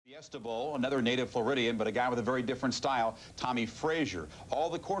Fiesta Bowl, another native Floridian, but a guy with a very different style, Tommie Frazier. All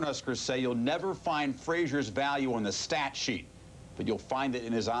the Cornhuskers say you'll never find Frazier's value on the stat sheet, but you'll find it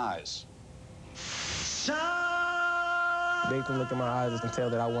in his eyes. They can look in my eyes and tell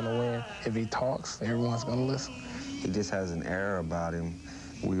that I want to win. If he talks, everyone's going to listen. He just has an air about him.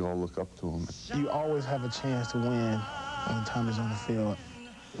 We all look up to him. You always have a chance to win when Tommie's on the field.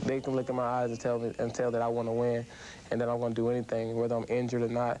 They can look in my eyes and tell that I want to win, and that I'm going to do anything, whether I'm injured or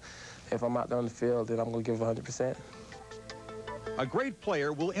not. If I'm out there on the field, then I'm going to give 100%. A great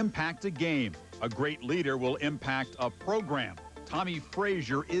player will impact a game. A great leader will impact a program. Tommie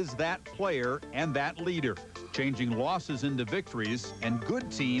Frazier is that player and that leader, changing losses into victories and good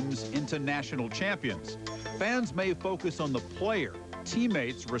teams into national champions. Fans may focus on the player.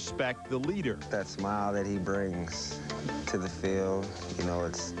 Teammates respect the leader. That smile that he brings to the field, you know,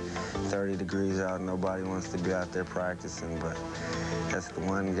 it's 30 degrees out. Nobody wants to be out there practicing, but that's the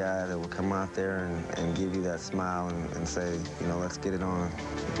one guy that will come out there and give you that smile and say, you know, let's get it on.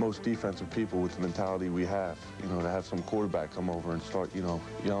 Most defensive people with the mentality we have, you know, to have some quarterback come over and start, you know,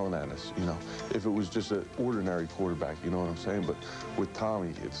 yelling at us, you know. If it was just an ordinary quarterback, you know what I'm saying? But with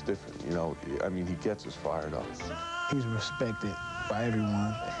Tommie, it's different, you know. I mean, he gets us fired up. He's respected by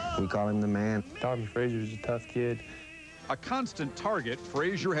everyone. We call him the man. Tommie Frazier's a tough kid. A constant target,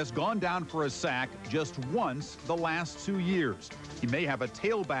 Frazier has gone down for a sack just once the last 2 years. He may have a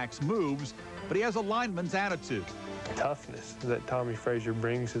tailback's moves, but he has a lineman's attitude. Toughness that Tommie Frazier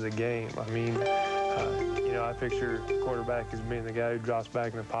brings to the game. I mean, you know, I picture quarterback as being the guy who drops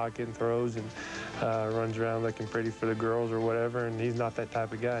back in the pocket and throws and runs around looking pretty for the girls or whatever, and he's not that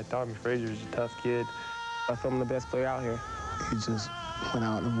type of guy. Tommie Frazier's a tough kid. I feel I'm the best player out here. He just went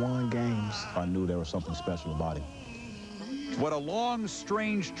out and won games. I knew there was something special about him. What a long,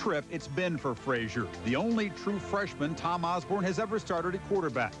 strange trip it's been for Frazier. The only true freshman Tom Osborne has ever started at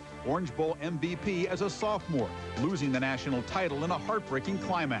quarterback. Orange Bowl MVP as a sophomore, losing the national title in a heartbreaking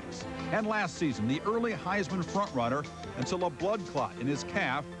climax. And last season, the early Heisman frontrunner until a blood clot in his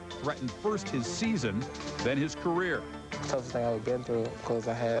calf threatened first his season, then his career. Toughest thing I've ever been through, because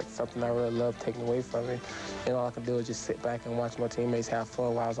I had something I really loved taken away from me. And all I could do was just sit back and watch my teammates have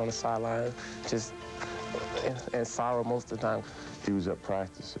fun while I was on the sideline, just in sorrow most of the time. He was at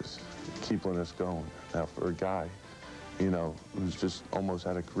practices, keeping us going. Now, for a guy, you know, who's just almost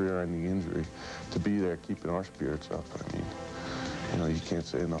had a career-ending injury, to be there keeping our spirits up, I mean, you know, you can't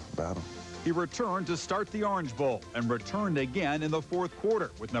say enough about him. He returned to start the Orange Bowl and returned again in the fourth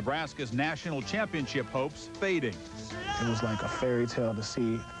quarter, with Nebraska's national championship hopes fading. It was like a fairy tale to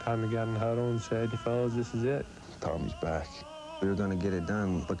see. Tommie got in the huddle and said, fellas, this is it. Tommie's back. We were going to get it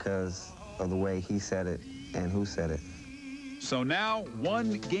done because of the way he said it and who said it. So now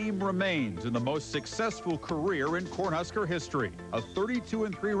one game remains in the most successful career in Cornhusker history. A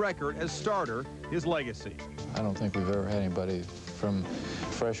 32-3 record as starter, his legacy. I don't think we've ever had anybody from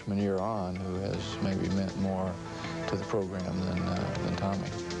freshman year on who has maybe meant more to the program than Tommie.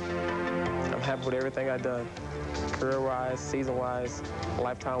 I'm happy with everything I've done. Career-wise, season-wise,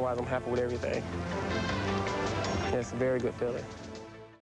 lifetime-wise, I'm happy with everything. It's a very good feeling.